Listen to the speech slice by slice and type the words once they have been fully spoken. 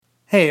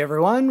Hey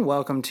everyone,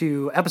 welcome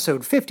to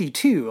episode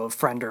 52 of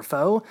Friend or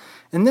Foe.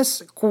 In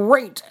this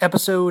great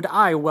episode,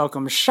 I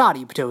welcome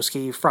Shadi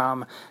Petosky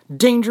from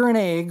Danger and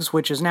Eggs,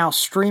 which is now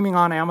streaming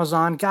on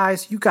Amazon.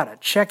 Guys, you gotta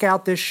check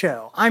out this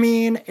show. I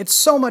mean, it's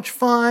so much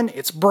fun,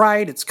 it's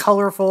bright, it's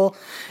colorful,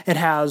 it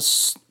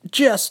has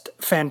just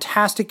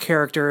fantastic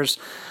characters.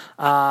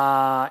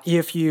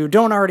 If you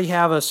don't already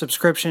have a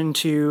subscription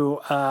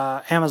to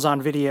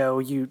Amazon Video,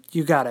 you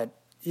gotta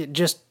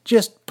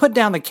just put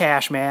down the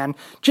cash, man.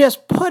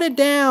 Just put it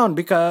down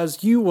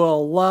because you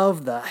will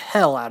love the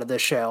hell out of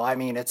this show. I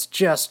mean, it's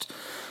just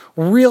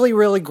really,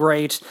 really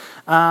great.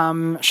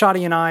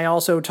 Shadi and I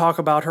also talk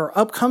about her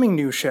upcoming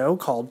new show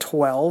called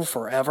 12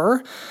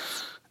 Forever.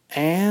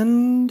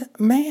 And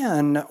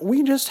man,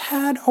 we just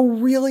had a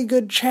really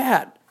good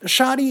chat.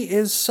 Shadi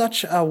is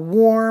such a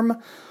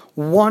warm,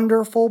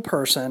 wonderful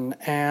person,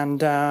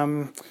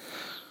 and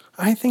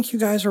I think you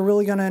guys are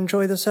really going to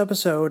enjoy this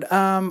episode.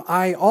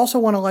 I also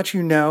want to let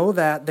you know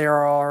that there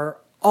are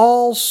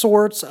all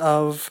sorts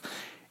of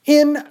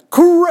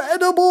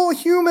incredible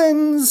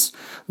humans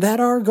that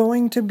are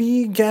going to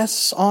be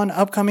guests on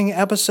upcoming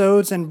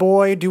episodes, and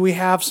boy, do we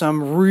have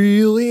some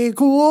really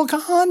cool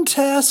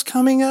contests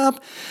coming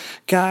up.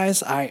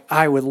 Guys,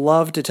 I would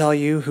love to tell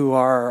you who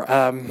our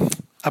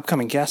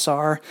upcoming guests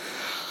are.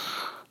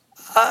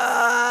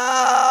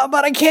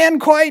 But I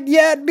can't quite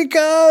yet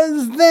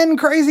because then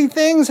crazy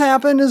things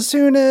happen as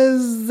soon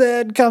as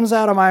it comes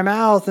out of my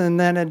mouth, and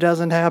then it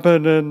doesn't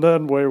happen, and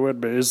then we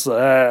would be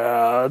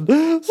sad.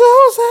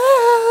 So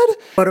sad.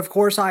 But of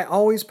course, I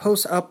always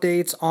post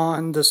updates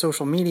on the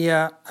social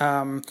media,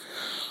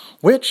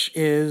 which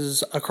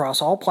is across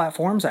all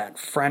platforms at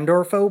Friend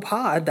or Foe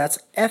Pod. That's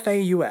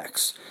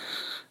FAUX.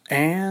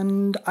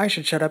 And I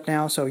should shut up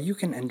now so you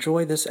can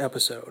enjoy this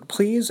episode.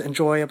 Please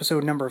enjoy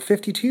episode number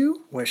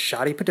 52 with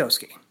Shadi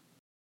Petosky.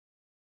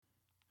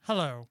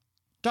 Hello,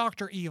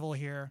 Dr. Evil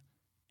here.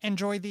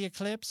 Enjoy the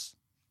eclipse?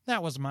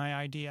 That was my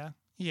idea,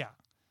 yeah.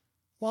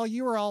 While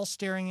you were all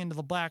staring into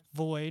the black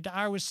void,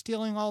 I was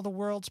stealing all the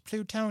world's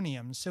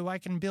plutonium so I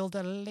can build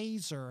a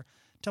laser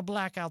to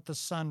black out the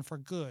sun for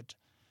good.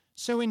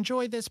 So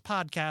enjoy this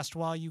podcast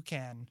while you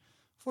can,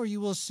 for you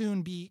will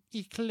soon be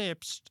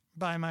eclipsed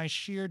by my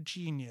sheer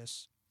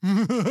genius. This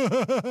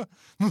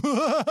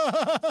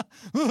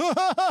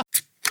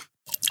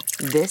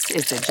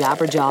is the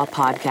Jabberjaw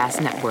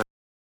Podcast Network.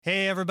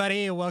 Hey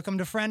everybody, welcome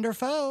to Friend or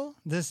Foe.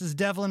 This is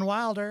Devlin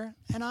Wilder,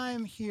 and I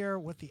am here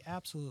with the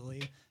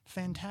absolutely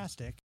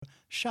fantastic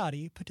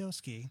Shadi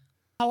Petosky.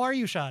 How are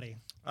you, Shadi?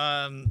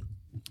 I'm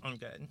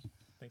good.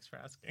 Thanks for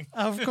asking.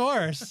 Of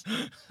course.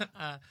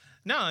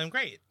 No, I'm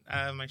great.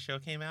 My show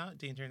came out,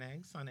 Danger and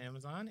Eggs, on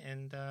Amazon,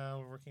 and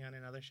we're working on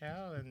another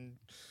show, and,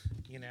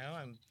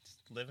 I'm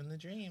just living the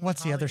dream.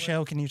 What's the other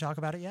show? Can you talk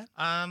about it yet?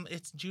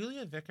 It's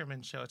Julia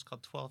Vickerman's show. It's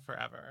called 12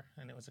 Forever,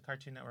 and it was a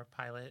Cartoon Network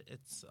pilot.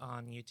 It's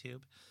on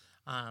YouTube,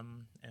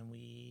 and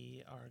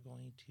we are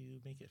going to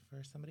make it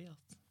for somebody else.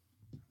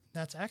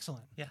 That's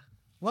excellent. Yeah.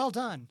 Well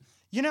done.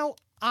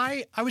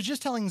 I was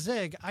just telling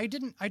Zig, I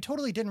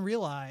totally didn't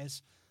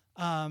realize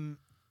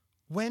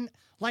when,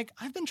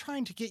 I've been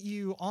trying to get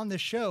you on the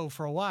show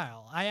for a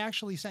while. I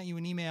actually sent you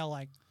an email,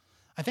 I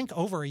think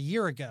over a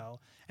year ago,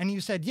 and you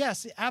said,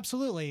 yes,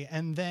 absolutely.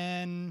 And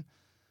then,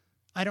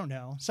 I don't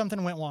know,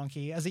 something went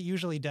wonky, as it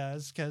usually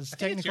does, because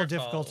technical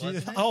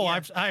difficulties. Oh, yeah.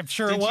 I'm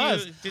sure it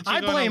was. Did you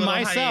I go on blame a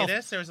little myself.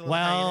 Hiatus? There was a little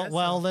hiatus,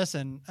 well,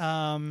 listen.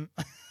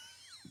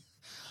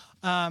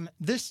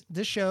 This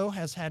show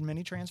has had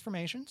many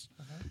transformations,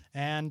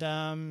 and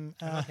I'm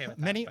okay with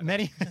many that,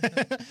 many.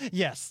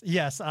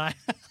 yes, I.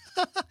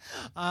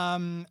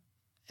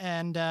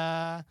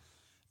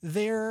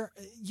 There,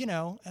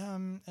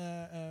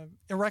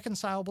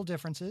 irreconcilable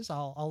differences.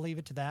 I'll leave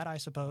it to that, I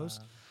suppose.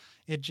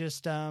 It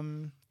just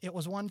it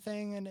was one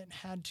thing, and it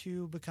had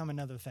to become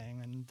another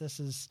thing. And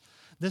this is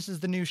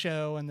the new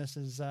show, and this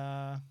is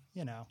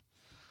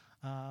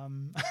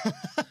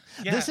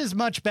This is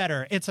much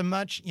better. It's a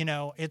much,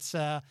 it's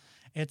a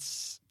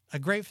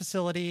great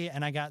facility,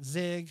 and I got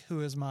Zig,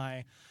 who is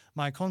my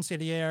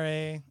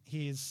consigliere.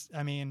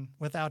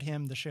 Without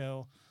him, the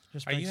show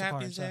just breaks apart. Are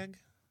you happy, Zig?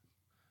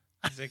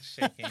 Zig's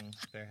shaking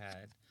their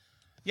head.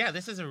 Yeah,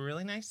 this is a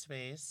really nice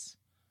space.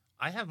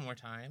 I have more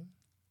time.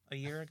 A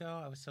year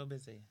ago, I was so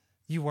busy.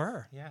 You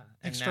were? Yeah.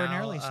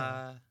 Extraordinarily so.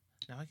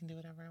 Now I can do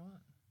whatever I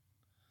want.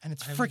 And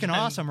it's freaking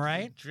awesome,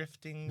 right?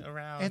 Drifting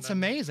around. It's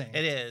amazing.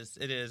 It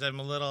is. I'm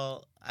a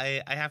little...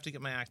 I have to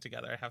get my act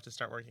together. I have to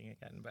start working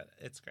again, but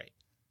it's great.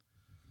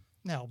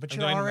 No, but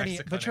you're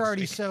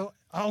already so...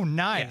 Oh,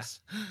 nice.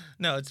 Yeah.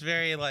 No, it's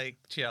very,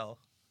 chill.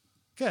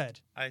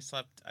 Good. I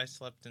slept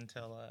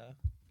until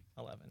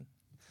 11.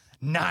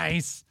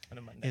 Nice. On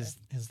a Monday.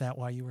 Is that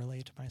why you were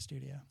late to my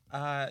studio?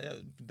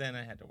 Then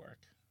I had to work.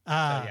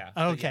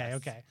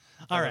 Okay.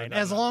 All right.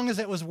 As long as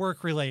it was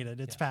work related,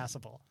 it's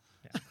passable.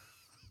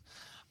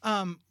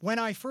 Yeah. When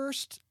I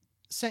first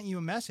sent you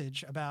a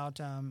message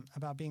about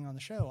being on the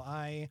show,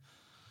 I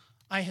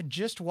had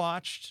just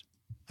watched,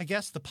 I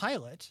guess, the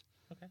pilot.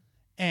 Okay.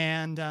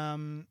 And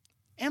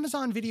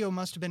Amazon Video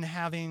must have been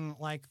having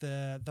like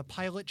the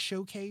pilot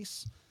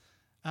showcase.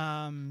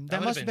 That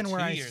must have been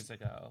where 2 years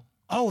ago.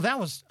 Oh, that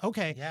was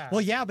okay. Yeah.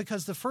 Well, yeah,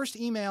 because the first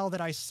email that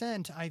I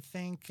sent, I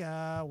think,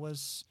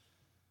 was,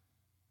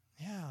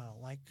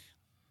 like,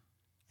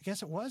 I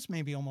guess it was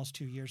maybe almost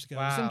 2 years ago. It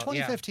was in Wow,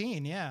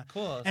 2015, yeah.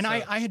 Cool. And So-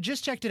 I had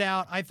just checked it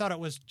out. I thought it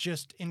was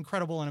just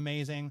incredible and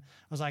amazing.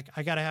 I was like,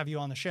 I got to have you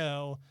on the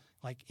show,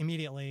 like,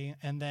 immediately.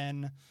 And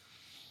then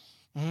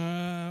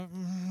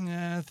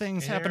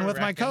things happen with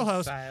my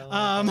co-host.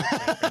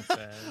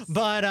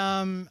 But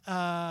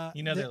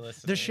they're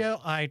listening. the show,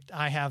 I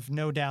have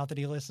no doubt that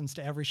he listens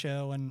to every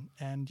show and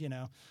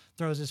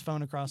throws his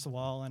phone across the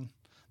wall, and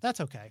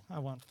that's okay. I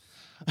won't.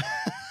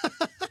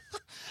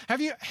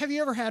 Have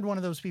you ever had one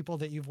of those people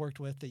that you've worked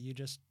with that you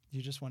just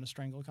want to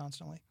strangle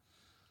constantly?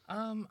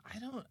 I'm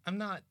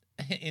not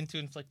into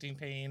inflicting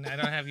pain. I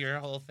don't have your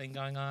whole thing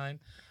going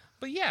on.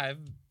 But yeah, I've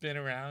been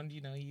around,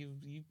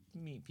 you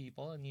meet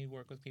people and you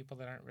work with people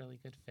that aren't really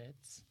good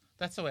fits.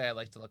 That's the way I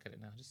like to look at it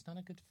now. Just not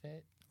a good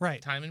fit.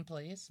 Right. Time and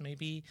place.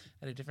 Maybe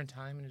at a different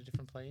time in a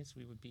different place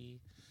we would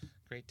be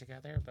great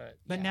together. But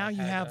yeah, now I've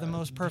you had, have the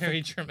most perfect, very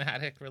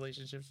dramatic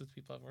relationships with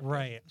people I've worked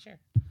right. with. Sure.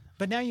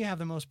 But now you have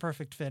the most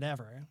perfect fit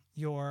ever.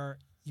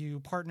 You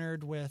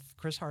partnered with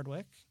Chris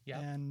Hardwick.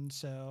 Yep. And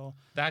so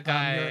That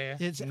guy.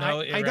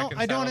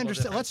 I don't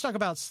understand. Let's talk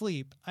about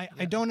sleep.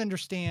 I don't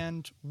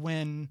understand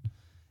when.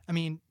 I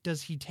mean,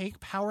 does he take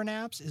power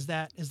naps? Is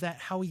that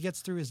how he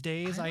gets through his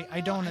days? I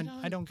don't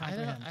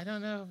comprehend. I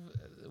don't know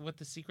what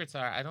the secrets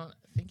are. I don't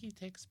think he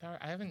takes power.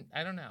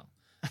 I don't know.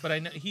 But I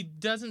know he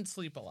doesn't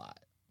sleep a lot.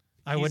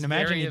 I wouldn't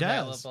imagine he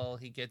does. Available.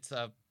 He gets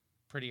up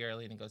pretty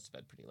early and he goes to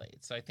bed pretty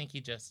late. So I think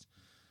he just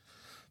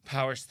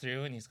powers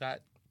through, and he's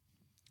got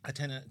a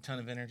ton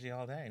of energy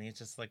all day, and he's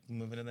just like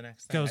moving to the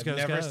next thing. I've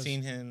never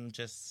seen him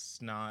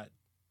just not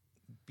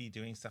be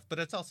doing stuff. But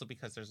it's also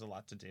because there's a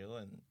lot to do,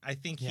 and I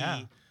think he.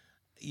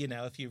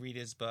 If you read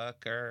his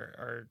book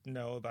or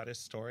know about his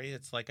story,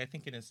 it's like I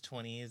think in his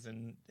 20s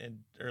and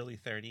early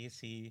 30s,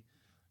 he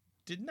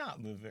did not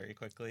move very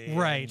quickly.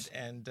 Right.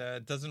 And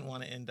doesn't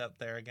want to end up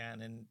there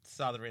again, and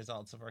saw the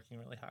results of working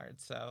really hard.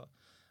 So,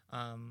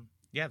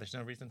 there's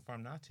no reason for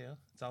him not to.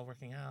 It's all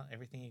working out.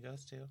 Everything he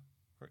goes to,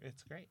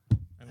 it's great.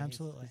 I mean,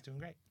 absolutely. He's doing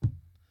great.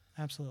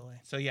 Absolutely.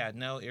 So,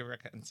 no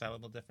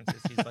irreconcilable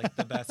differences. He's like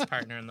the best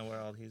partner in the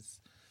world. He's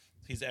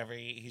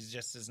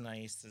just as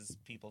nice as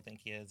people think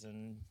he is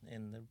in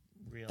the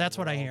real That's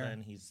world. what I hear.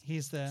 And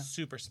he's the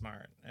super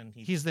smart, and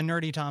he's the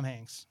nerdy Tom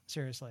Hanks.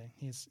 Seriously,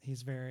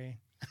 he's very.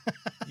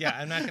 Yeah,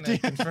 I'm not going to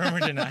confirm or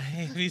deny.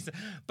 He's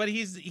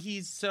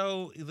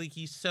so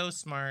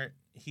smart.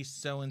 He's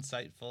so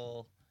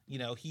insightful.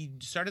 He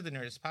started the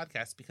Nerdist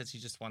podcast because he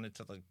just wanted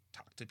to like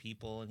talk to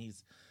people, and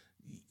he's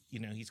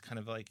kind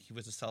of like he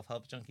was a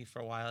self-help junkie for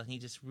a while, and he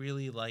just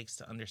really likes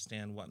to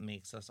understand what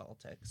makes us all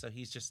tick. So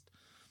he's just.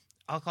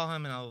 I'll call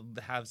him and I'll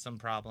have some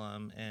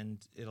problem, and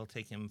it'll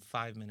take him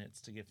 5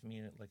 minutes to give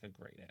me like a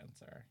great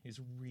answer.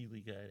 He's really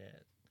good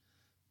at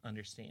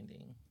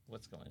understanding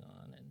what's going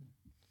on. And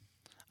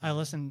I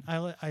listen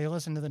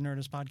to the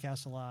Nerdist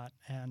podcast a lot,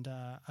 and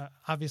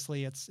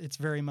obviously it's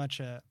very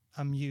much a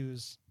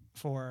muse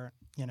for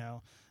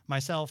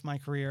myself, my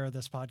career,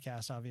 this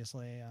podcast,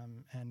 obviously,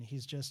 and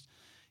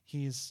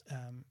he's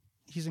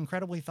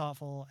incredibly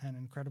thoughtful and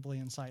incredibly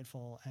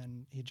insightful,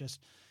 and he just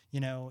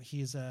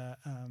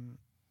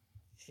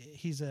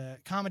he's a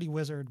comedy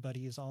wizard, but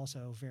he's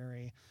also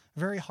very,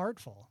 very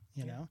heartful,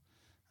 and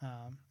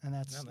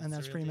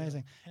that's pretty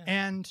amazing. Yeah.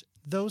 And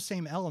those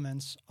same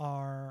elements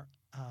are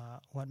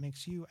what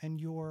makes you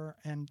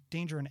and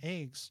Danger and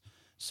Eggs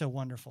so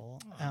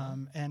wonderful.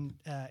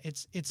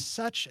 It's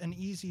such an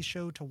easy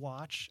show to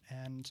watch,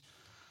 and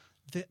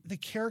the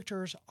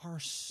characters are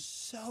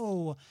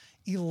so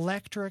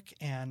electric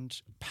and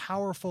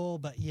powerful,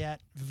 but yet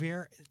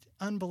very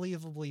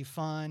unbelievably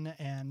fun.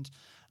 And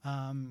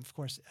of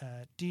course,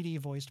 Dee Dee,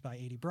 voiced by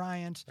Edie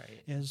Bryant,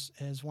 right.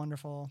 is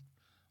wonderful.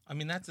 I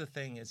mean, that's the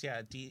thing is,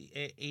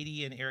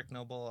 Edie and Eric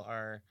Noble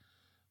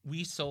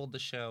we sold the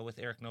show with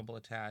Eric Noble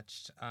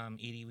attached.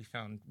 Edie we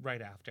found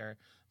right after,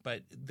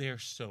 but they're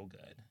so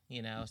good,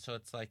 So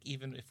it's like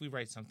even if we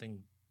write something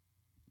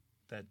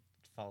that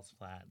falls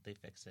flat, they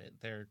fix it.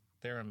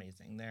 They're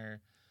amazing. They're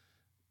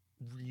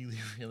really,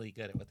 really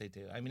good at what they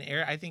do. I mean,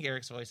 I think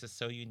Eric's voice is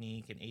so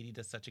unique, and Edie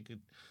does such a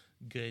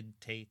good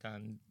take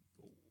on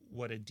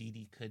what a Dee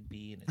Dee could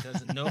be, and it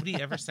doesn't. Nobody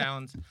ever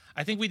sounds.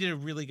 I think we did a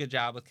really good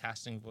job with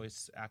casting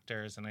voice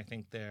actors, and I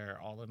think they're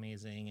all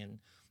amazing. And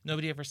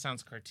nobody ever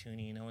sounds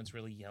cartoony. No one's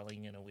really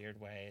yelling in a weird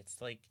way.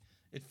 It's like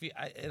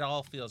it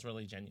all feels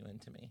really genuine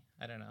to me.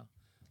 I don't know.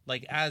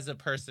 Like as a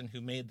person who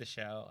made the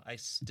show, I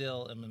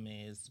still am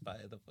amazed by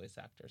the voice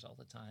actors all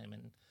the time,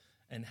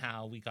 and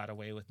how we got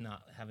away with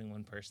not having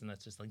one person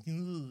that's just like,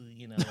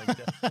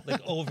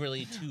 like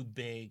overly too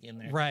big in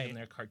their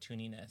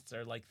cartooniness,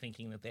 or like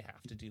thinking that they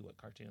have to do what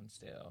cartoons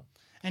do.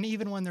 And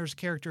even when there's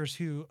characters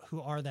who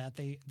are that,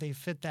 they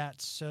fit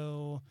that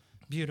so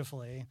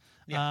beautifully.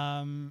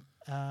 Yeah.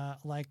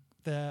 Like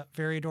the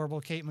very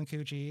adorable Kate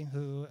Micucci,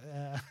 who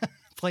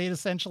played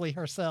essentially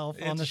herself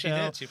on the She show.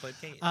 did. She played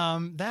Kate.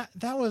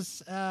 That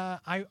was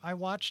I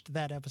watched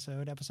that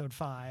episode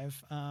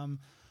 5.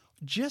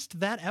 Just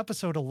that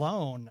episode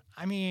alone,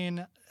 I mean,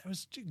 it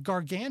was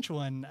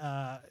gargantuan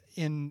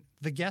in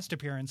the guest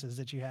appearances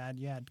that you had.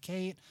 You had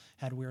Kate,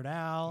 had Weird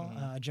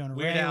Al, Jonah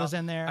Weird Ray Al was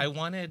in there. I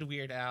wanted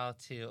Weird Al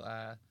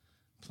to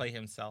play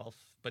himself,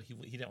 but he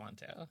didn't want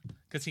to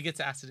because he gets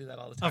asked to do that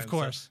all the time. Of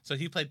course. So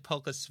he played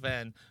Polka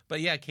Sven. But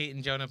yeah, Kate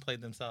and Jonah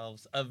played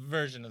themselves, a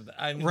version of that.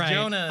 I mean, Right,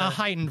 Jonah, a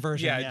heightened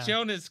version. Yeah,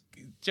 Yeah.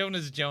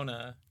 Jonah's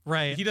Jonah.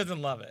 Right. He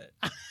doesn't love it.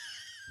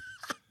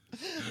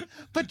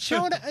 But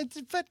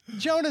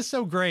Jonah's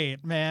so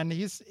great, man.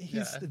 He's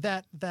Yeah.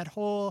 that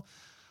whole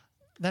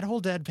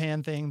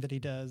deadpan thing that he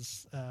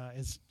does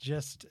is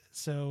just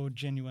so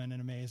genuine and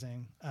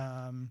amazing.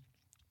 And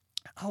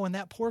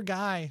that poor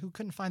guy who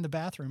couldn't find the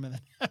bathroom in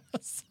that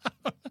episode.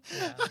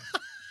 Yeah.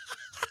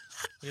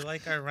 We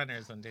like our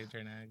runners on Danger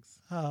and Eggs.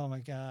 Oh my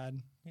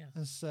God. Yeah.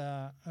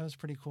 It was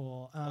pretty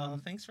cool. Well,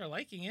 thanks for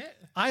liking it.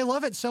 I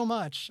love it so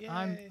much.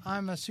 Yay.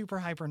 I'm a super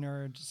hyper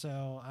nerd,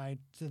 so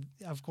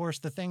of course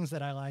the things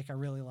that I like, I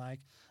really like.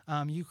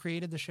 You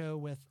created the show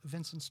with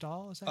Vincent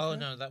Stahl, is that Oh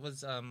correct? no, that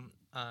was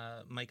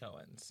Mike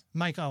Owens.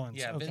 Mike Owens.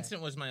 Yeah, okay.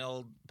 Vincent was my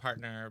old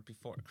partner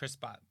before Chris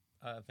bought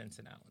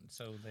Vincent out,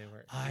 so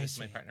I he was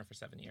my see. partner for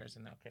 7 years,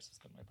 and now Chris has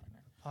been my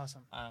partner.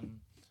 Awesome.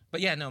 But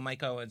yeah, no,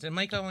 Mike Owens, and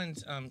Mike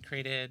Owens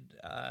created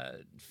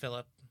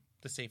Philip,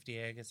 the safety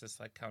egg, is this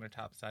like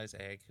countertop size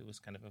egg who was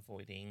kind of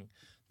avoiding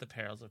the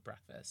perils of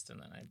breakfast,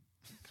 and then I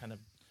kind of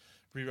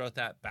rewrote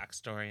that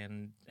backstory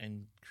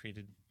and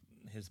created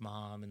his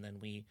mom, and then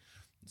we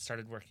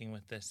started working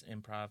with this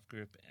improv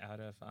group out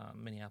of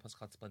Minneapolis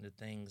called Splendid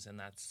Things, and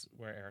that's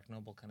where Eric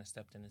Noble kind of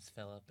stepped in as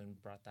Philip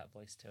and brought that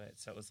voice to it.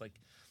 So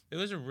it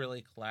was a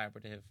really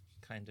collaborative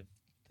kind of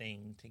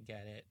thing to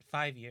get it.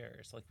 5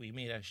 years, like we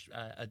made a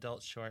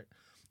adult short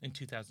in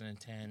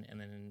 2010,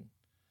 and then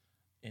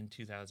in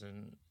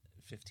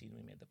 2015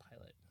 we made the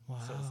pilot. Wow.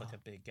 So it was like a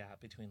big gap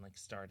between like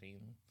starting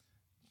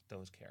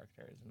those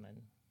characters and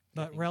then.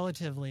 But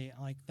relatively,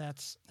 like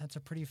that's a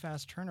pretty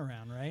fast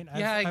turnaround, right?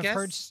 Yeah, I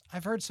guess.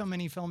 I've heard so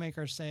many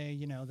filmmakers say,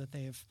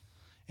 that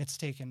it's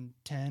taken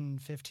 10,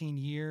 15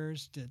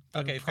 years. The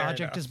Okay, fair project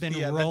enough. has been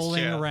Yeah, that's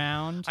rolling true.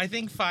 around. I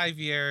think 5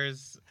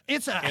 years.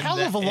 It's a hell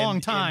of a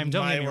long time. In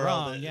Don't my get me world,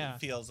 wrong. It Yeah.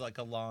 feels like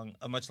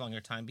a much longer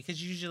time because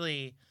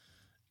usually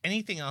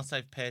anything else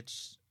I've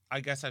pitched, I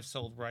guess I've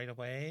sold right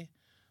away,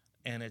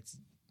 and it's,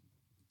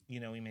 we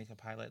make a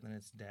pilot and then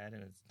it's dead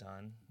and it's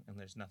done and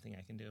there's nothing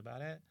I can do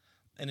about it.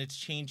 And it's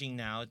changing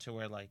now to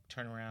where like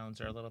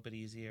turnarounds are a little bit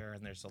easier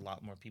and there's a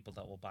lot more people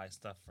that will buy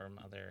stuff from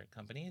other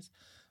companies.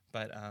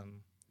 But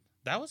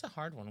that was a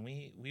hard one.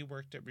 We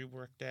worked it,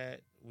 reworked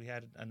it. We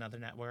had another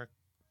network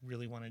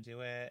really want to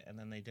do it, and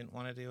then they didn't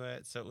want to do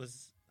it. So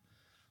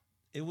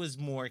it was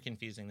more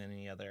confusing than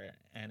any other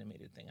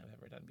animated thing I've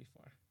ever done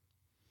before.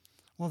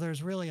 Well,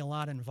 there's really a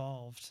lot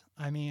involved.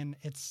 I mean,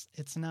 it's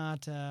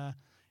not.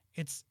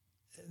 It's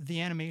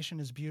the animation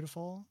is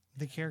beautiful.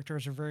 The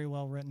characters are very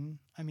well written.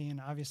 I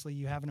mean, obviously,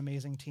 you have an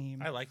amazing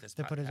team. I like this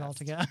that put it all podcast.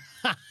 together.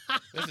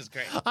 This is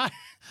great.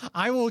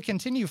 I will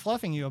continue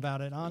fluffing you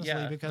about it, honestly,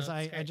 Yeah, because no,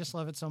 I it's great. just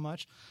love it so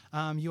much.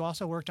 You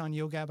also worked on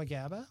Yo Gabba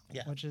Gabba,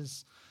 Yeah. which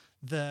is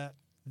the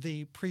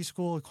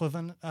preschool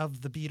equivalent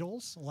of the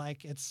Beatles.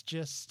 Like it's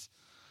just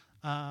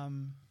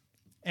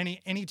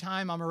any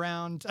time I'm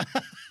around.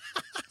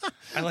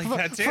 I like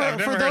that too. For, I've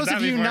never for heard those that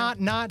of you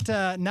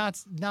before.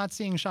 not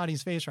seeing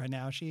Shadi's face right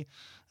now, she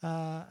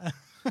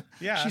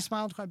Yeah. she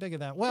smiled quite big at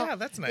that. Well, Yeah,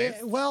 that's nice.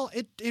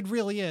 It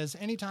really is.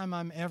 Anytime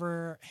I'm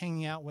ever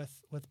hanging out with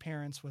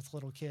parents with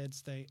little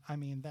kids,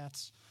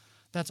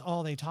 that's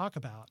all they talk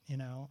about.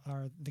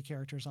 Are the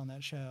characters on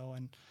that show,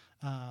 and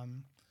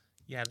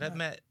Yeah, that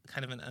met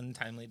kind of an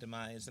untimely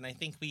demise. And I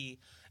think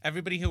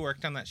everybody who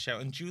worked on that show,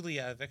 and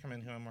Julia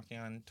Vickerman, who I'm working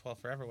on 12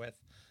 Forever with,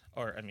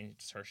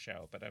 it's her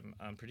show, but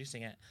I'm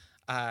producing it.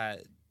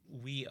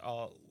 We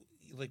all,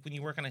 like, when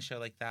you work on a show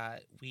like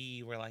that,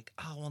 we were like,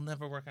 oh, we'll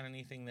never work on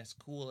anything this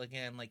cool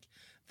again. Like,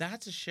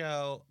 that's a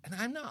show, and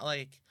I'm not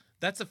like,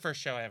 that's the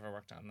first show I ever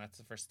worked on. That's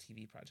the first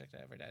TV project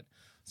I ever did.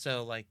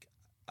 So, like,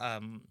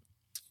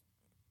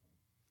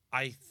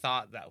 I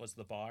thought that was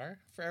the bar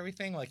for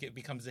everything. Like, it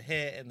becomes a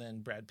hit, and then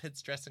Brad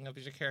Pitt's dressing up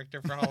as your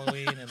character for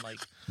Halloween, and like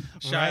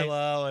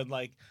Shiloh,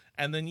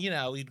 and then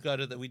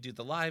we'd do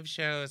the live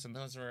shows, and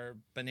those were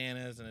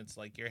bananas. And it's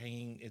like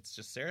it's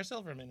just Sarah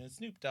Silverman and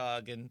Snoop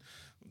Dogg, and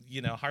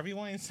Harvey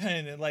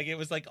Weinstein, and like it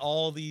was like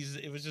all these.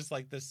 It was just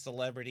like this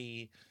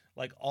celebrity,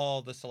 like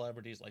all the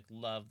celebrities like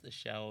loved the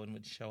show and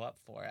would show up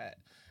for it,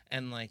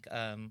 and like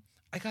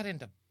I got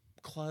into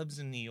clubs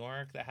in New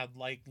York that had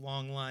like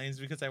long lines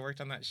because I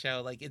worked on that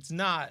show. Like, it's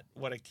not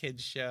what a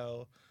kid's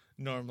show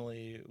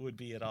normally would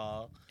be at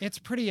all. it's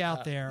pretty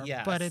out there.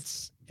 yes. But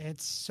it's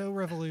so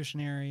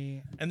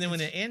revolutionary. And then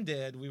when it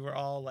ended, we were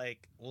all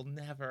like, we'll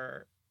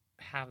never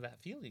have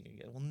that feeling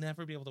again. We'll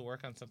never be able to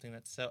work on something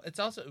that's so. It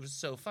was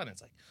so fun.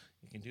 It's like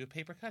you can do a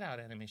paper cutout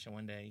animation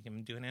one day, you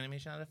can do an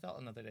animation out of felt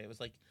another day. It was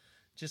like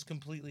just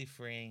completely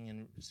freeing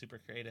and super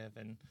creative.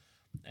 And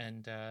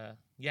And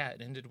yeah,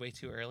 it ended way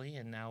too early,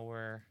 and now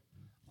we're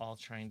all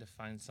trying to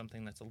find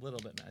something that's a little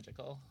bit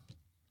magical.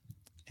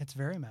 It's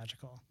very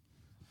magical.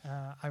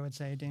 I would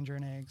say Danger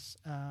and Eggs.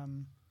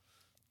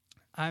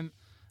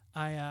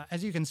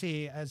 As you can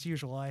see, as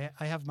usual, I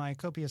have my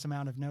copious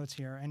amount of notes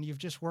here, and you've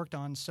just worked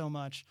on so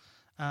much.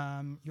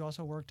 You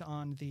also worked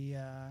on the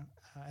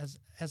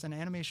as an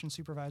animation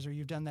supervisor.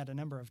 You've done that a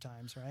number of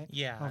times, right?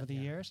 Yeah, over the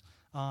years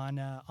on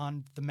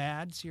the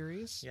Mad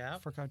series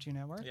for Cartoon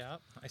Network. Yeah,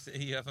 I see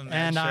you have a Mad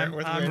and shirt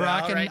with I'm Weird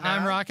rocking Al right now.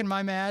 I'm rocking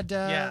my Mad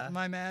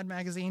my Mad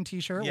magazine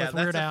T-shirt with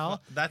Weird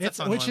Al. That's a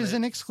fun which one is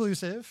an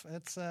exclusive.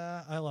 It's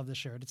I love this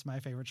shirt. It's my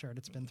favorite shirt.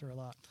 It's been through a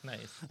lot.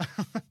 Nice.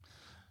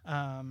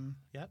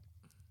 Yep.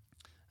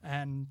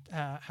 And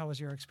how was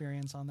your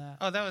experience on that?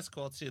 Oh, that was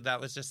cool too. That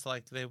was just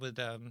like they would.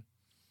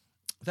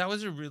 That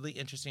was a really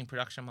interesting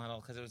production model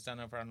because it was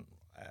done over on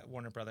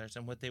Warner Brothers,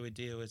 and what they would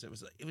do is it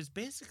was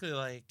basically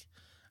like,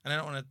 and I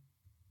don't want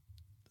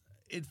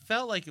to. It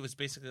felt like it was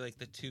basically like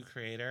the two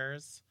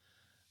creators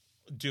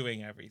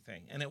doing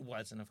everything, and it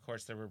wasn't. Of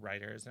course, there were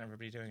writers and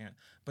everybody doing it,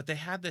 but they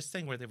had this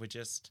thing where they would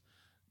just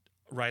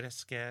write a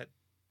skit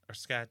or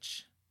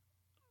sketch,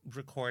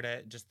 record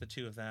it, just the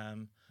two of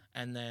them,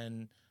 and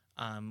then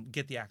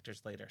get the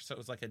actors later. So it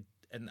was like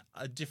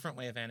a different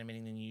way of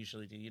animating than you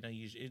usually do. You know,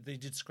 usually they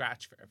did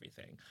scratch for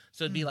everything.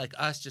 So it'd be like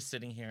us just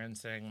sitting here and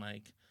saying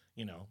like,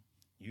 you know,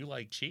 you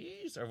like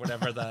cheese or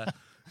whatever the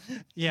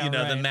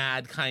the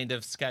Mad kind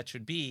of sketch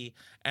would be,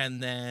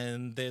 and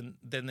then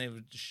they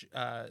would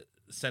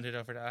send it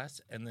over to us,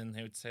 and then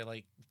they would say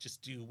like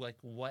just do like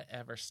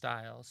whatever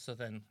style. So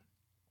then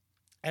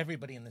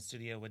everybody in the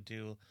studio would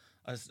do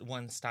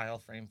one style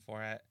frame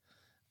for it,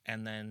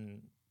 and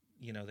then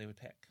they would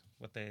pick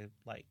what they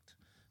liked.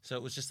 So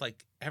it was just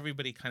like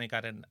everybody kind of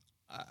got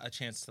a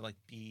chance to like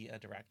be a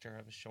director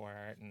of a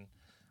short and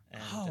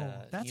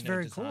that's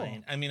very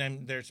design. cool. I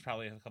mean, there's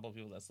probably a couple of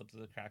people that slipped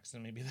through the cracks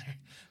and maybe they're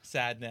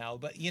sad now,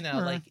 but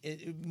like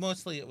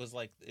mostly it was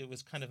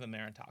kind of a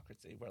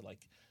meritocracy where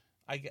like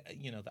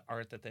the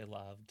art that they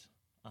loved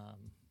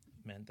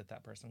meant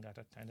that person got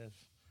to kind of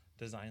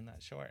design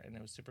that short, and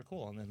it was super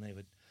cool. And then they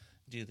would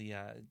do the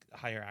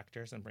hire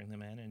actors and bring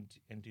them in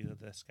and do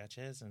the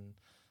sketches, and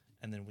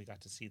then we got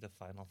to see the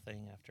final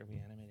thing after we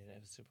animated it.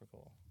 It was super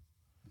cool.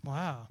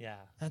 Wow. Yeah.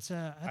 That's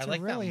a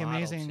like really that model,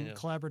 amazing too.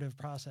 collaborative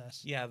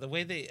process. Yeah, the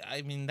way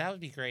that would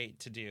be great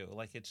to do.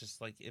 Like, it's just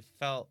like it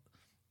felt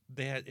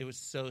it was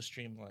so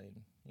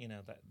streamlined,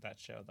 that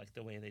show, like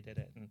the way they did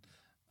it. And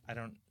I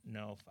don't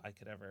know if I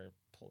could ever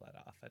pull that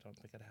off. I don't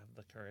think I'd have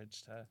the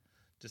courage to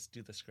just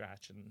do the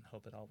scratch and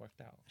hope it all worked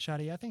out.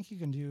 Shadi, I think you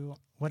can do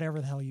whatever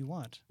the hell you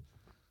want.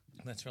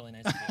 That's really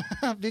nice of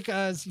you.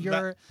 Because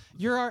you're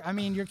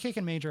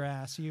kicking major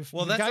ass. You've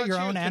got your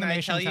own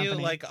animation company. Can I tell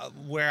you, like,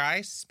 where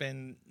I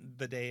spend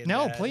the day in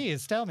No, bed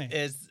please, tell me.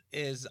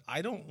 Is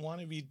I don't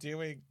want to be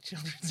doing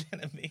children's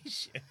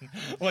animation.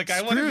 Like,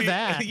 I want to be...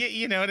 that.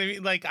 You know what I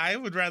mean? Like, I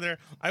want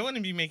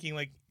to be making,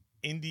 like,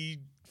 indie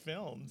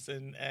films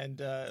and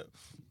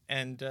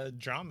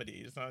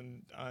dramedies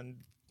on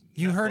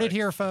You Netflix. heard it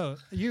here,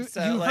 folks. You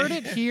heard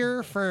it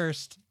here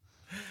first.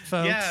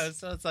 Folks. Yeah,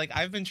 so it's like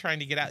I've been trying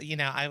to get out.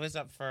 I was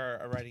up for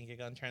a writing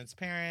gig on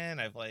Transparent.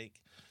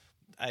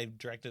 I've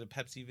directed a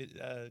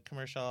Pepsi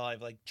commercial.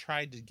 I've like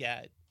tried to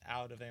get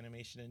out of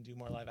animation and do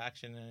more live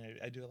action, and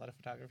I do a lot of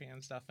photography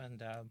and stuff.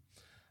 And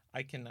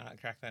I cannot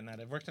crack that nut.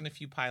 I've worked on a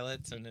few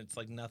pilots, and it's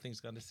like nothing's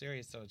gone to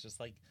series. So it's just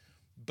like,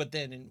 but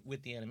then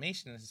with the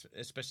animation,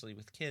 especially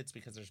with kids,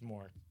 because there's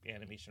more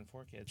animation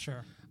for kids.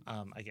 Sure.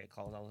 I get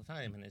called all the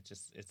time, and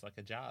it's like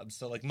a job.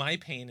 So like my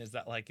pain is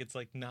that like it's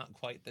like not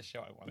quite the show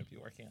I want to be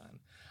working on.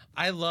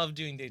 I love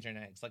doing Danger and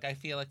Eggs. Like I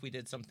feel like we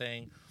did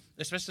something,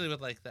 especially with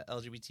like the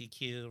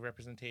LGBTQ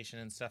representation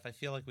and stuff. I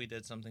feel like we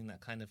did something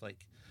that kind of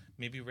like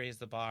maybe raised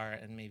the bar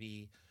and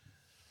maybe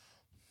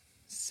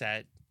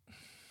set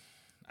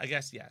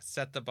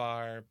the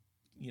bar.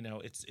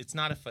 It's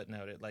not a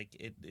footnote.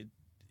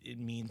 It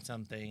means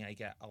something. I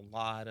get a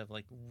lot of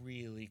like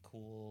really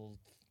cool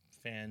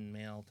fan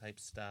mail type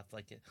stuff.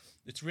 Like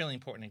it's really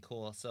important and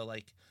cool. So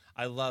like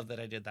I love that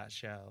I did that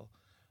show,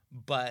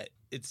 but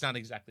it's not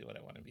exactly what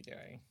I want to be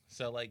doing.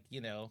 So like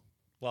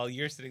while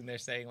you're sitting there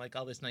saying like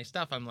all this nice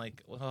stuff, I'm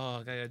like,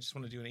 oh, I just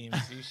want to do an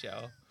EMC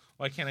show.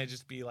 Why can't I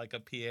just be like a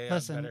PA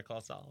on Better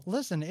Call Saul?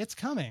 Listen, it's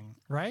coming,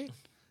 right?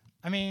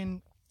 I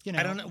mean,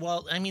 I don't know.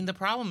 Well, I mean, the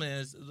problem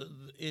is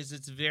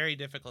it's very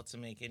difficult to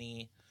make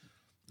any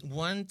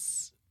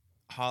once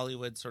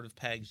Hollywood sort of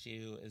pegs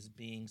you as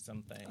being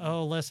something.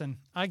 Oh, listen,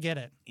 I get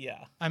it.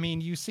 Yeah. I mean,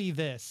 you see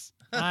this.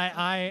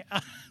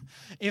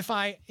 If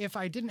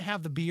I didn't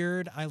have the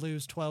beard, I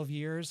lose 12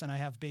 years and I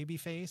have baby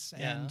face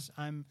and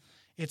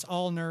it's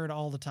all nerd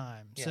all the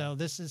time. Yeah. So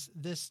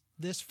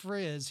this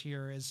frizz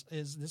here is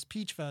this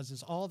peach fuzz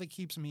is all that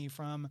keeps me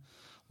from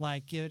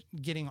like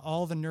getting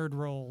all the nerd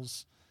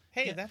roles.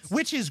 Hey,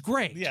 which is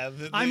great. Yeah,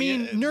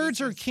 nerds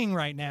are king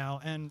right now,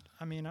 and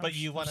I mean, I'm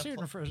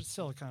shooting for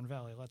Silicon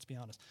Valley. Let's be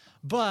honest.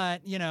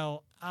 But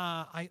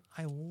I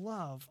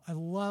love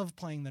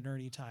playing the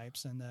nerdy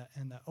types and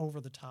the over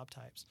the top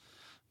types.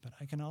 but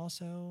I can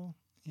also,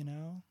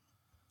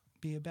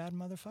 be a bad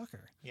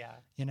motherfucker. Yeah.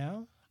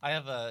 I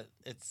have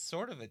it's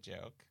sort of a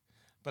joke,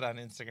 but on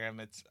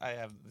Instagram, I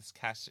have this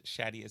cast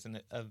Shadi as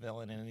a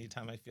villain, and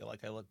anytime I feel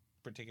like I look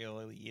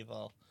particularly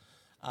evil,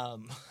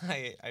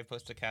 I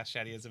post a cast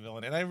Shadi as a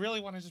villain, and I really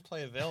want to just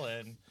play a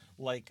villain.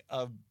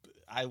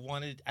 I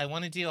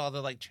want to do all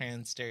the like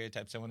trans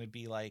stereotypes. I want to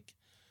be like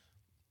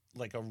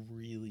a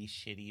really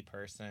shitty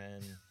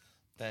person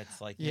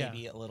that's like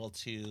maybe a little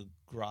too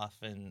gruff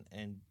and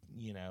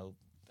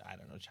I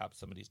don't know, chop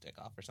somebody's dick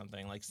off or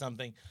something,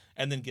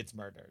 and then gets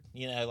murdered.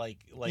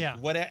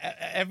 What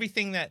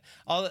everything that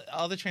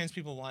all the trans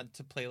people want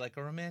to play like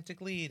a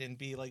romantic lead and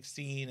be like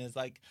seen as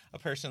like a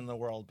person in the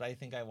world, but I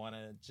think I want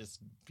to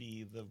just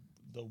be the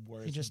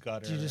worst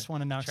gutter. You just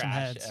want to knock some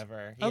heads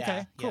ever.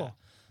 Okay, cool. Yeah.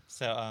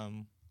 So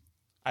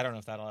I don't know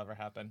if that'll ever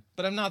happen,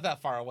 but I'm not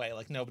that far away.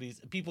 Like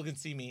people can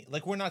see me.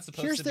 Like we're not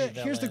supposed to be villains.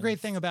 Here's the great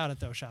thing about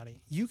it though, Shadi.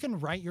 You can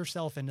write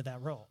yourself into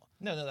that role.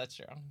 No, that's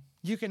true.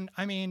 You can.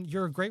 I mean,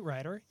 you're a great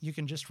writer. You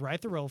can just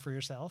write the role for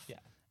yourself. Yeah.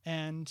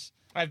 And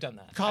I've done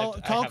that. Call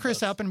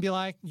Chris up and be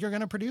like, "You're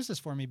gonna produce this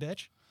for me,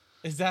 bitch."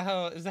 Is that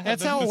how?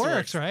 That's how it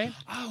works, right?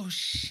 Oh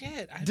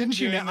shit! Didn't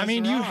you know? I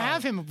mean, you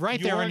have him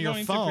right there on your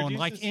phone,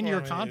 like in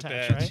your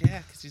contacts, right?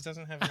 Yeah, because he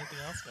doesn't have anything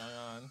else going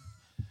on.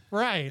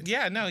 Right.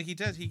 Yeah. No, he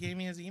does. He gave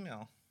me his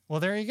email. Well,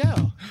 there you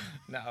go.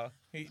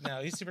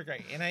 He's super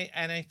great, and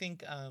I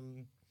think I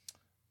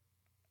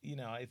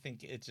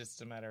think it's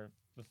just a matter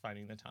of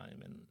finding the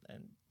time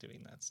and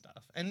doing that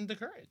stuff and the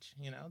courage.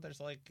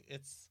 There's like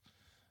it's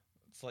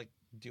like,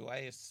 do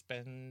I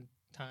spend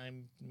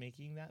time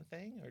making that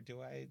thing, or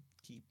do I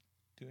keep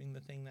doing the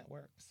thing that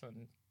works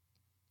and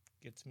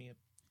gets me a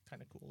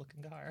kind of cool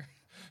looking car?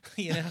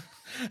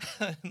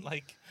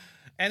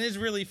 And it's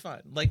really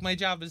fun. Like my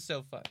job is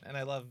so fun, and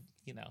I love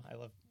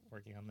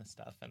working on this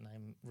stuff, and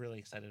I'm really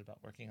excited about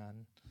working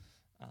on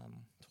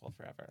 12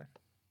 Forever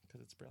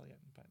because it's brilliant.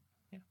 But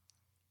yeah,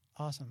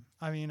 awesome.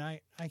 I mean,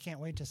 I can't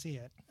wait to see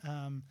it.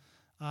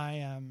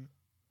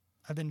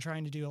 I've been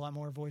trying to do a lot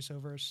more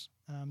voiceovers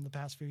the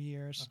past few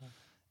years. Uh-huh.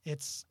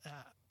 It's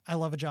I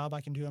love a job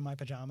I can do in my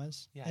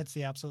pajamas. Yeah. It's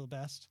the absolute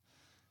best.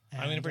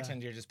 I'm going to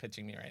pretend you're just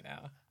pitching me right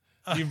now.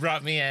 You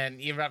brought me in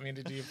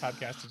to do your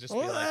podcast to just be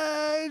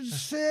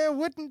it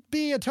wouldn't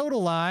be a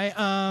total lie.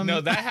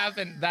 No, that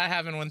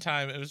happened one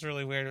time. It was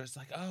really weird. It was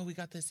like, oh, we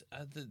got this.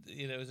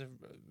 It was a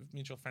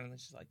mutual friend, and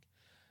she's like,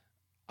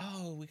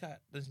 oh, we got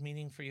this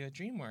meeting for you at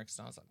DreamWorks.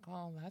 And I was like,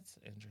 oh, that's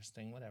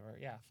interesting. Whatever.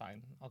 Yeah,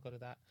 fine. I'll go to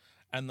that.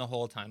 And the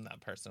whole time,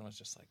 that person was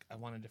just like, I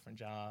want a different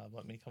job.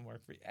 Let me come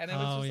work for you. And it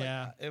was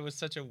it was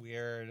such a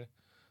weird.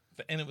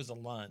 And it was a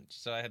lunch,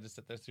 so I had to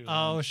sit there through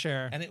lunch. Oh,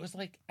 sure. And it was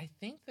like, I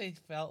think they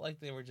felt like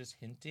they were just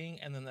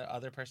hinting, and then the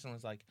other person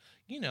was like,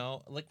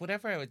 like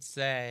whatever I would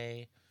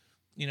say,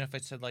 if I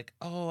said like,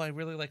 oh, I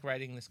really like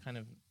writing this kind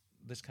of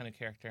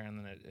character, and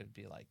then it'd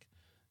be like,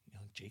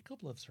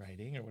 Jacob loves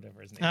writing or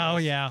whatever his name Oh,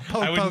 was. yeah.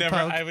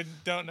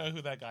 Don't know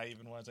who that guy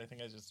even was. I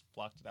think I just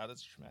blocked it out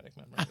as a traumatic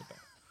memory.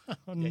 But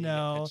oh,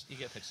 no. You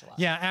get pitched a lot.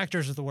 Yeah,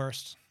 actors are the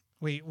worst.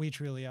 We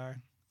truly are.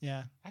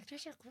 Yeah.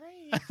 Actors are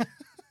great.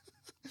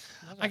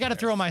 I got to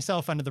throw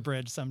myself under the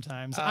bridge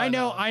sometimes. I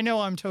know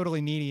I'm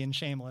totally needy and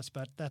shameless,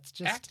 but that's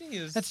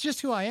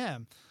just who I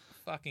am.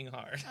 Fucking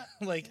hard.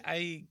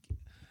 I've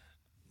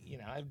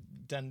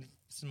done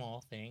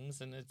small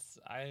things, and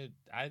I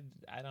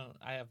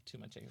have too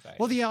much anxiety.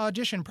 Well, the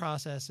audition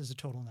process is a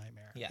total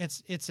nightmare. Yeah.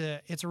 It's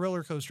a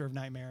roller coaster of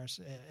nightmares.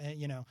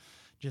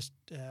 Just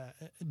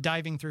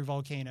diving through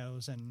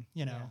volcanoes and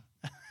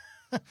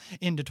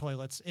into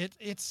toilets.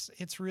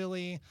 It's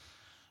really.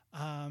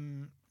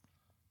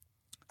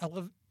 I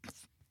love,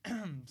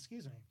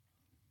 excuse me.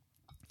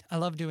 I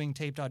love doing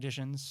taped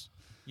auditions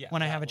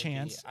when I have a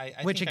chance,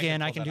 which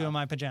again I can do in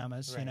my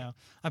pajamas. Right.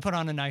 I put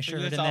on a nice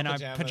shirt and then my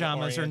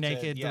pajamas are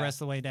naked the rest of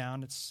the way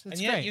down. It's and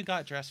great. You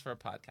got dressed for a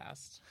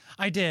podcast.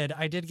 I did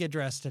get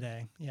dressed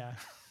today. Yeah.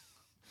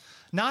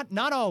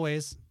 Not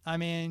always. I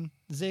mean,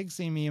 Zig's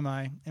seen me in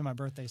my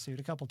birthday suit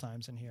a couple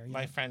times in here.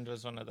 My friend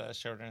was one of the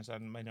showrunners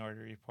on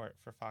Minority Report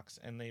for Fox,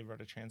 and they wrote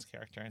a trans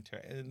character into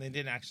it, and they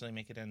didn't actually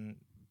make it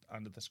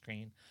onto the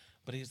screen.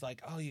 But he's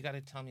like, oh, you got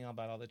to tell me all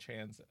about all the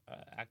trans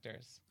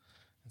actors.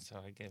 And so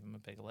I gave him a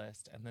big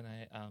list. And then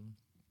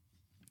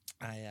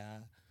I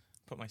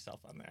put myself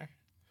on there.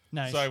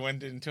 Nice. So I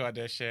went into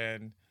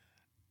audition,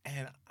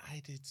 and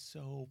I did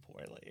so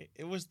poorly.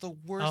 It was the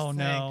worst thing.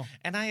 No.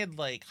 And I had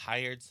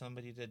hired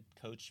somebody to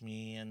coach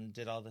me and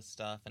did all this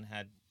stuff and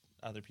had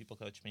other people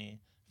coach me,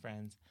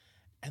 friends.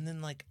 And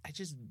then I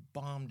just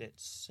bombed it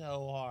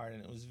so hard.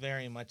 And it was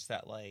very much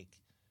that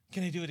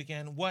can I do it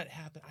again? What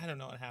happened? I don't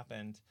know what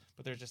happened.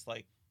 But they're just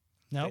nope,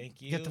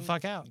 thank you. Get the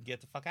fuck out. Get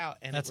the fuck out.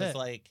 And That's it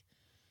was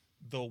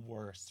the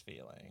worst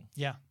feeling.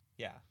 Yeah.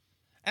 Yeah.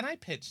 And I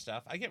pitch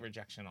stuff. I get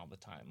rejection all the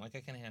time. I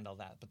can handle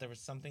that. But there was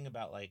something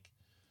about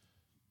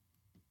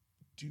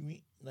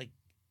doing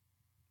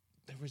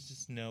there was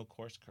just no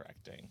course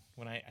correcting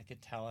when I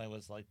could tell I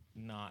was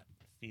not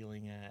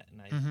feeling it,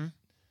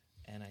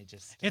 and I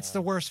just it's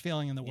the worst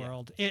feeling in the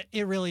world.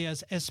 It really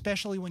is,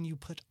 especially when you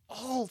put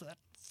all that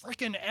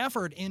freaking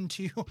effort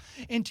into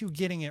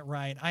getting it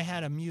right. I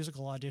had a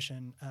musical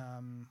audition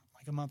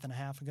like a month and a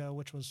half ago,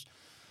 which was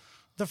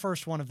the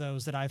first one of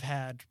those that I've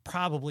had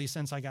probably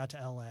since I got to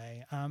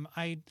LA.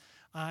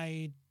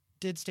 I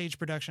did stage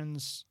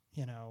productions,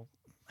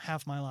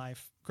 half my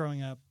life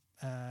growing up,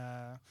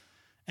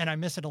 and I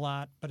miss it a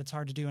lot. But it's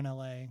hard to do in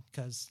LA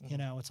because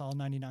it's all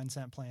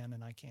 99-cent plan,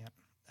 and I can't.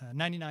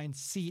 99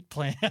 seat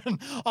plan,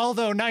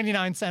 although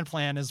 99-cent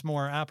plan is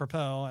more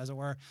apropos, as it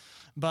were.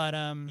 But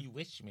you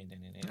wish you made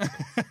 99.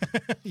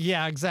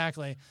 yeah,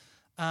 exactly.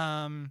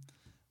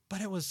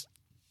 But it was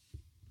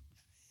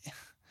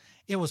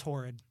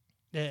horrid.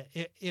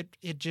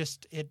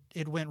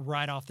 It went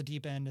right off the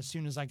deep end as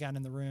soon as I got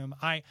in the room.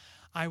 I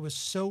was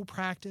so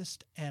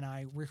practiced and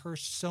I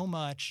rehearsed so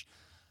much.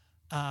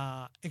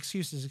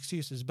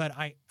 Excuses, but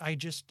I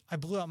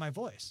blew out my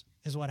voice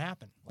is what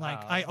happened. Wow.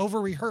 Like I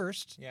over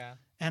rehearsed. Yeah.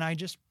 And I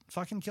just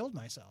fucking killed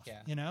myself.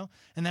 Yeah.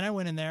 And then I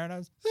went in there and I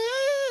was.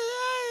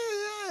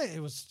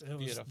 It was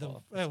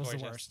Beautiful. the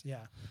Gorgeous. worst. Yeah.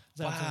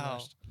 It was absolutely the Wow.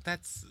 worst.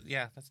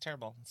 That's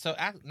terrible. So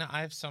no,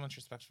 I have so much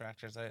respect for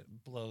actors. It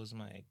blows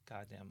my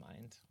goddamn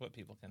mind what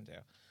people can do,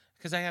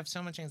 because I have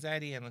so much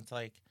anxiety, and it's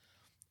like,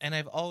 and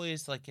I've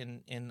always like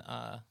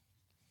well,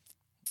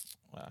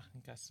 I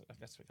guess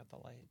we got the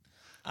light.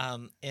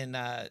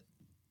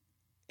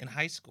 In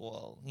high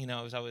school,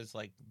 I was always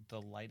like the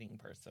lighting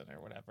person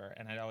or whatever,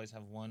 and I'd always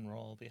have one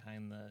role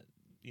behind the,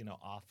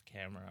 off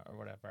camera or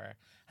whatever.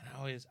 And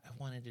I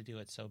wanted to do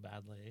it so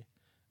badly.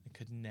 I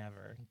could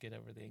never get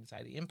over the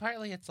anxiety. And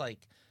partly it's like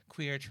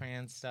queer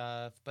trans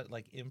stuff, but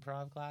like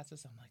improv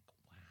classes, I'm like,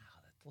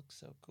 wow, that looks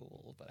so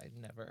cool, but I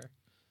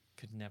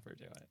could never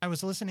do it. I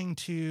was listening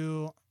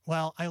to,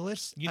 I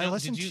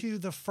listened to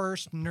the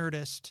first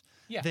Nerdist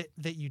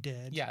that you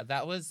did. Yeah,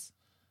 that was,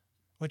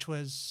 which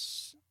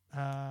was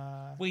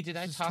wait, did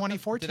I talk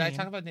 2014. Did I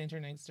talk about Danger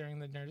and Eggs during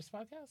the Nerdist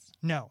podcast?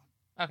 No.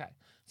 Okay.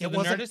 So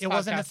It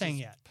wasn't a thing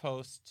yet.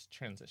 Post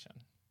transition.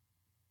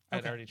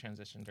 I'd already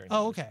transitioned during the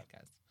Nerdist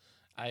podcast.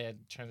 I had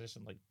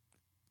transitioned like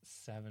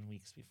 7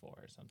 weeks before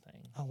or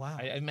something. Oh wow.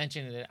 I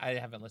mentioned it. I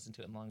haven't listened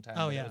to it in a long time.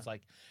 Oh yeah.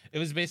 It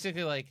was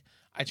basically like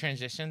I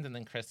transitioned, and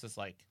then Chris was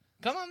like,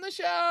 come on the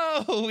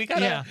show. We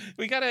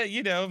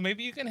gotta,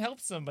 maybe you can help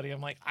somebody.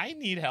 I'm like, I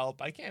need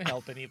help. I can't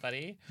help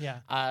anybody. Yeah.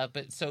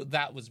 But so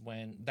that was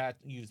when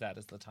used that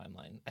as the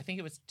timeline. I think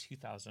it was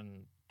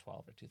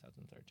 2012 or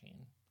 2013.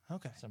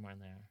 Okay. Somewhere in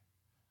there.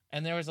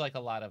 And there was like a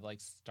lot of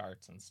like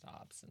starts and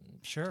stops and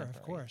sure, of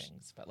temporary course.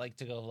 things. But like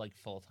to go like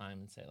full time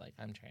and say like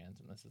I'm trans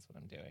and this is what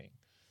I'm doing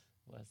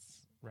was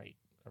right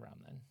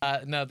around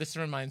then. No, this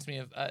reminds me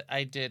of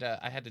I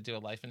had to do a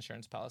life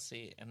insurance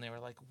policy, and they were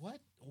like, "What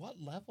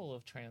level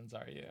of trans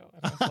are you?"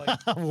 And I was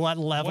like, "What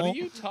level? What are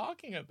you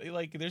talking about?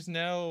 Like, there's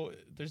no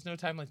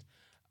time. Like,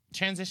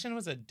 transition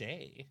was a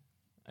day.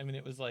 I mean,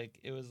 it was like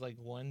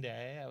one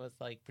day I was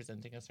like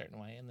presenting a certain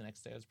way, and the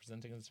next day I was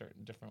presenting a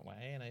certain different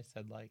way, and I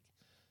said like,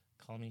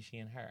 "Call me she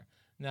and her."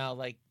 Now,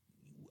 like,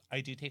 I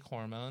do take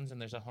hormones,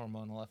 and there's a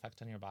hormonal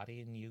effect on your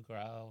body, and you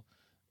grow.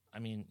 I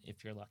mean,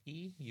 if you're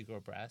lucky, you grow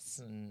breasts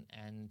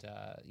and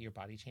your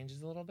body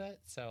changes a little bit.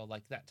 So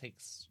like that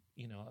takes,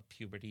 a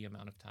puberty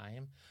amount of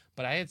time.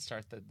 But I had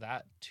started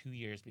that 2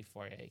 years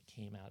before I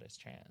came out as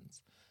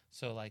trans.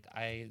 So like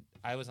I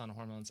was on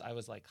hormones. I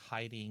was like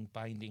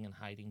binding and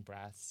hiding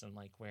breasts and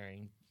like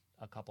wearing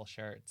a couple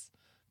shirts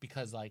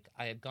because like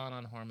I had gone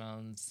on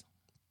hormones,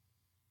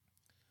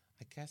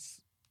 I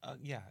guess,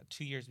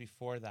 2 years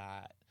before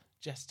that,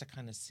 just to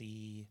kind of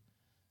see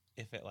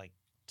if it like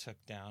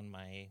took down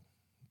my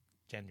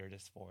gender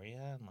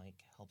dysphoria and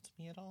like helped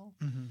me at all.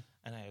 Mm-hmm.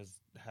 And I was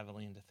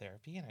heavily into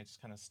therapy, and I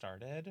just kind of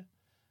started,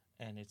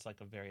 and it's like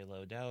a very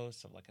low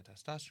dose of like a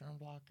testosterone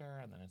blocker,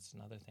 and then it's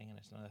another thing and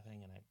it's another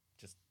thing, and I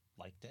just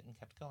liked it and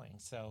kept going.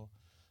 So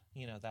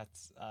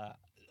that's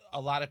a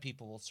lot of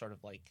people will sort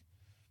of like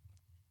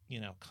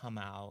come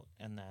out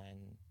and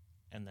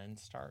then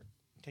start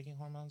taking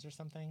hormones or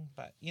something,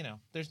 but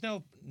there's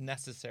no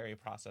necessary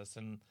process.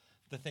 And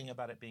the thing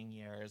about it being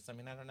years, I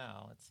mean, I don't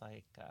know, it's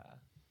like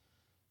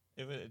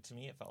to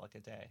me, it felt like a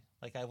day.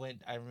 Like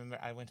I remember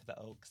I went to the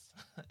Oaks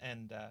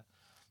and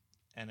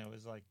it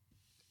was like,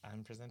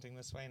 I'm presenting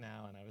this way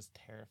now. And I was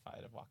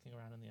terrified of walking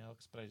around in the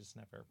Oaks, but I just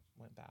never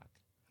went back.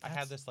 I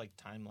had this like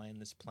timeline,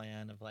 this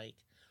plan of like,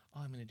 oh,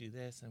 I'm going to do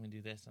this, I'm going to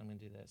do this, I'm going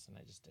to do this. And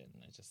I just didn't.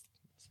 This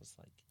was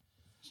like.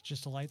 It's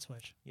just a light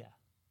switch. Yeah.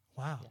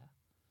 Wow.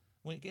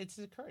 Yeah. It's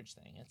a courage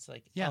thing. It's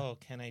like, oh,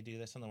 can I do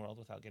this in the world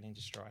without getting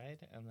destroyed?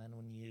 And then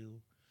when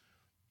you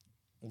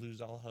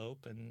lose all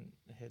hope and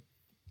hit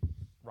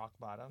rock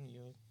bottom,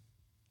 you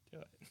do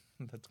it.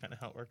 That's kind of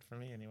how it worked for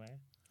me anyway.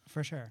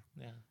 For sure.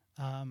 Yeah.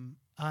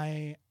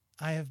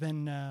 I have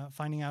been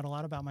finding out a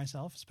lot about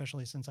myself,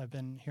 especially since I've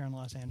been here in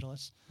Los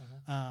Angeles.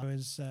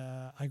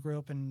 I grew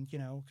up in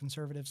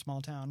conservative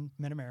small town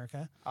mid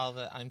America.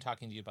 I'm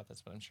talking to you about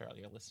this, but I'm sure all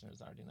your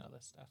listeners already know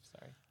this stuff.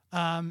 Sorry.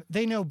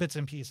 They know bits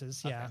and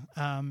pieces, yeah.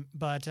 Okay.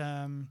 But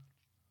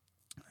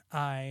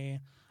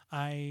I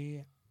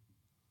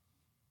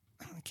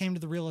came to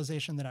the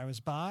realization that I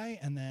was bi,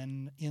 and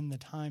then in the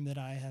time that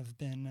I have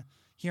been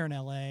here in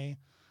LA.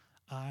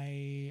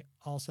 I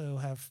also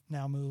have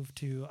now moved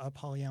to a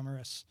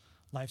polyamorous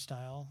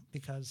lifestyle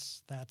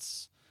because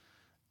that's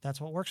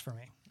what works for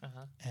me.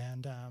 Uh-huh.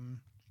 And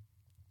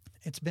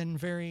it's been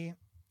very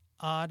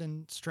odd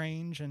and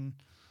strange and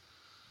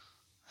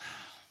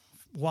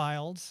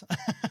wild.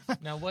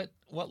 Now, what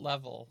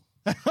level?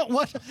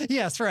 What?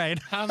 Yes, right.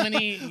 How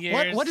many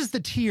years? What is the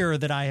tier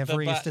that I have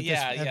reached at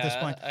this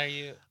point? Are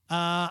you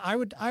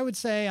I would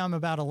say I'm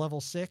about a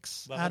level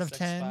 6 level out of 6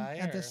 10 bi,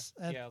 at or- this.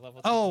 level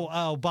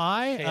 6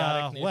 By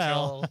chaotic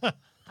well, neutral.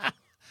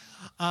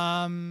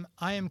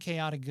 I am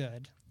chaotic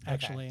good,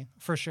 actually,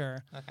 for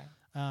sure. Okay.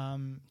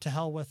 To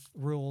hell with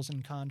rules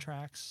and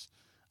contracts.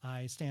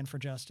 I stand for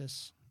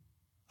justice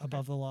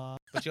above the law.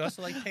 But you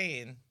also like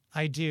pain.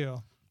 I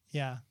do.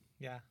 Yeah.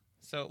 Yeah.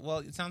 So, well,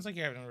 it sounds like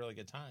you're having a really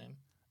good time.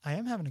 I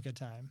am having a good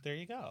time. There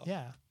you go.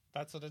 Yeah.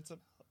 That's what it's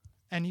about.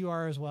 And you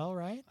are as well,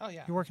 right? Oh,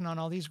 yeah. You're working on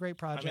all these great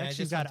projects. I just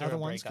You've got went through other a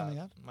ones breakup. coming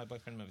up. My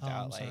boyfriend moved Oh,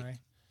 out I'm sorry.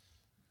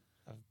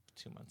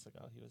 2 months ago.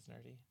 He was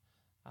nerdy.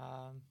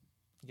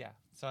 Yeah.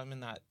 So I'm in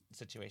that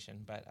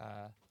situation, but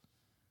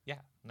yeah,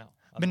 no.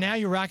 But now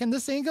you're rocking the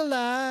single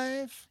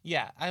life.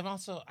 Yeah, I'm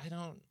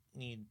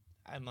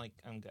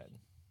good.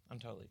 I'm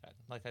totally good.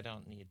 Like, I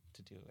don't need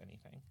to do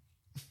anything.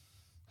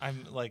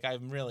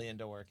 I'm really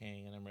into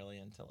working, and I'm really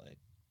into like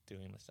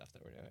doing the stuff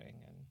that we're doing,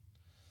 and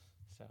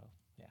so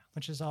yeah.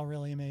 Which is all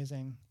really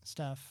amazing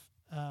stuff.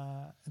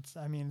 It's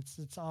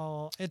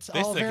all This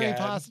very again.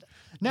 positive.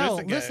 No, This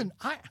again. listen,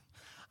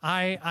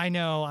 I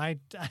know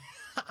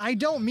I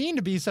don't mean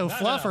to be so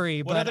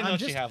fluffery, What but other I'm notes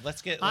just you have?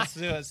 Let's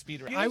do a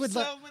speed round. I would so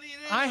let- many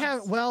I notes.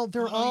 have well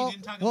they're Oh, you all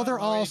didn't talk well about they're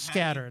all Lori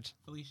scattered. Petty.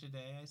 Felicia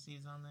Day, I see,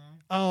 is on there.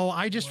 Oh,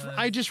 I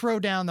just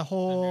wrote down the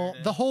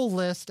whole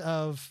list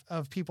of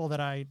people that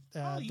I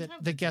You have that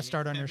the guest date,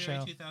 starred on your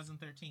February show.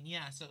 2013.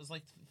 Yeah, so it was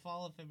like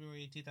fall of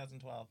February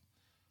 2012.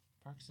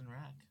 Parks and Rec.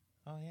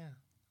 Oh yeah,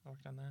 I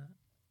worked on that.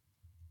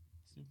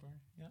 Super.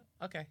 Yeah.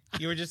 Okay.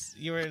 You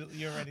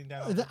were writing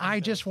down. I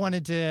just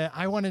wanted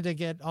to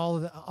get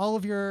all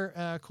of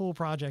your cool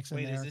projects in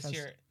Wait, there.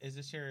 is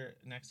this your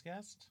next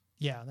guest?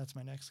 Yeah, that's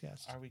my next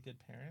guest. Are we good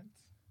parents?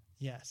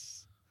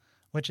 Yes,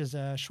 which is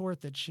a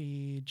short that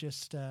she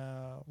just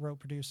wrote,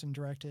 produced, and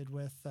directed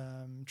with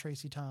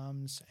Tracy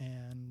Toms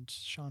and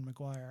Sean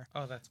McGuire.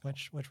 Oh, that's cool.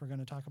 which we're going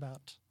to talk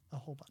about a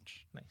whole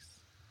bunch. Nice.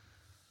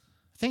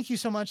 Thank you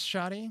so much,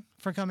 Shadi,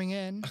 for coming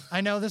in.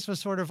 I know this was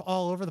sort of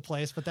all over the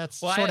place, but that's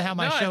sort of how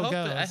my show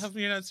goes. I hope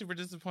you're not super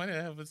disappointed.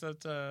 I hope it's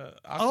not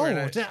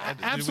awkward.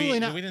 Absolutely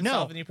not. We didn't No,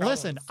 solve any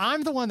problems. listen,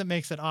 I'm the one that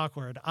makes it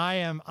awkward.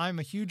 I'm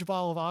a huge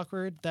ball of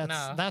awkward.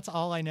 That's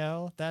all I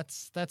know.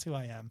 That's who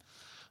I am.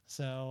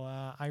 So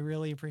I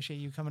really appreciate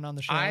you coming on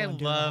the show. I and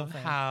doing the whole love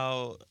thing.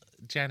 how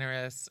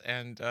generous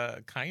and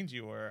kind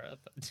you were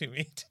to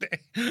me today.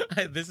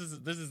 This is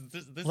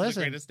the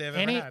greatest day I've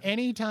ever had.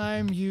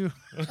 Anytime you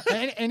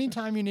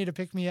need to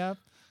pick me up,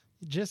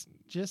 just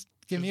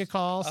give me a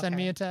call, send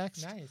me a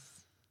text.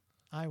 Nice.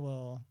 I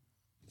will.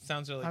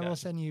 Sounds really I good. will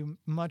send you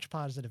much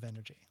positive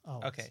energy.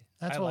 Always. Okay.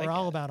 That's I what like we're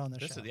all it. about on the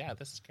This show.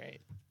 is great.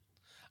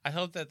 I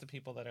hope that the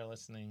people that are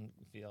listening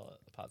feel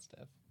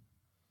positive.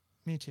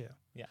 Me too.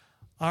 Yeah.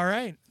 All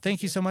right.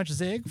 Thank you so much,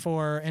 Zig,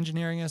 for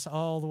engineering us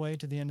all the way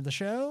to the end of the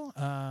show.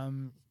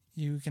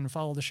 You can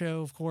follow the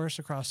show, of course,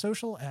 across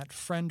social at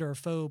Friend or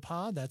Foe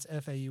Pod. That's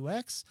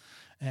FAUX.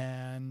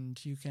 And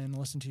you can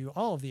listen to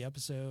all of the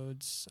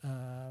episodes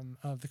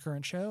of the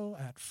current show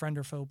at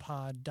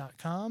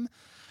friendorfoepod.com.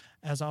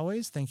 As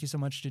always, thank you so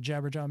much to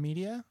Jabberjaw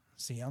Media.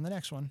 See you on the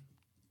next one.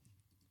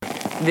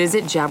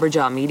 Visit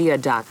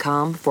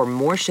jabberjawmedia.com for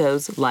more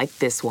shows like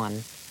this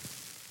one.